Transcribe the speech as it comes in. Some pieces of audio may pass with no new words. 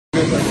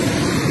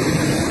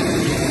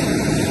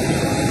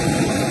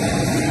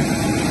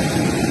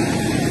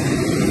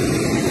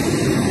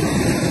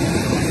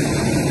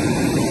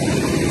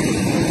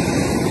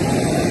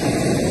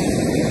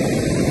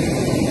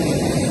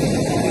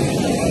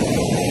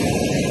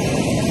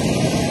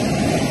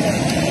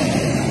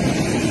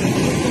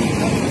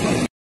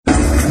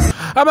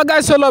My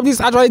guys, so love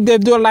this actually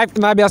Davido live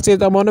in Abia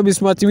State. I'm on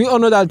Smart. We all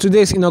know that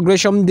today is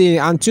inauguration day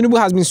and Tinubu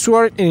has been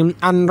sworn in,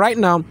 and right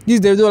now this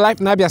Davido live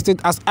in Abia State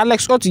as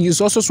Alex Otti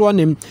is also sworn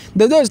in.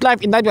 Davido is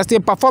live in Abia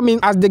State performing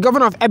as the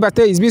governor of Abia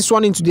State is being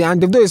sworn in today,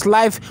 and Davido is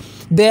live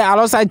there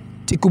alongside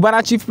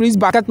Cubana Chief Priest,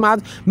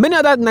 Bakatmat, many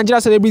other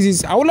Nigerian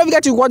celebrities. I would love you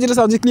guys to watch this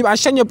clip and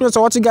share your opinions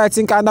on what you guys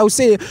think, and I will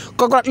say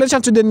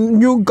congratulations to the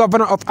new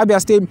governor of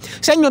Abia State.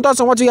 Share your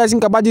thoughts on what you guys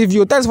think about this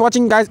video. Thanks for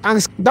watching, guys,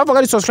 and don't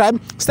forget to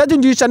subscribe. Stay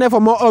tuned to this channel for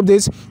more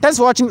updates. Thanks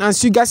for watching and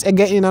see you guys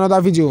again in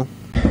another video.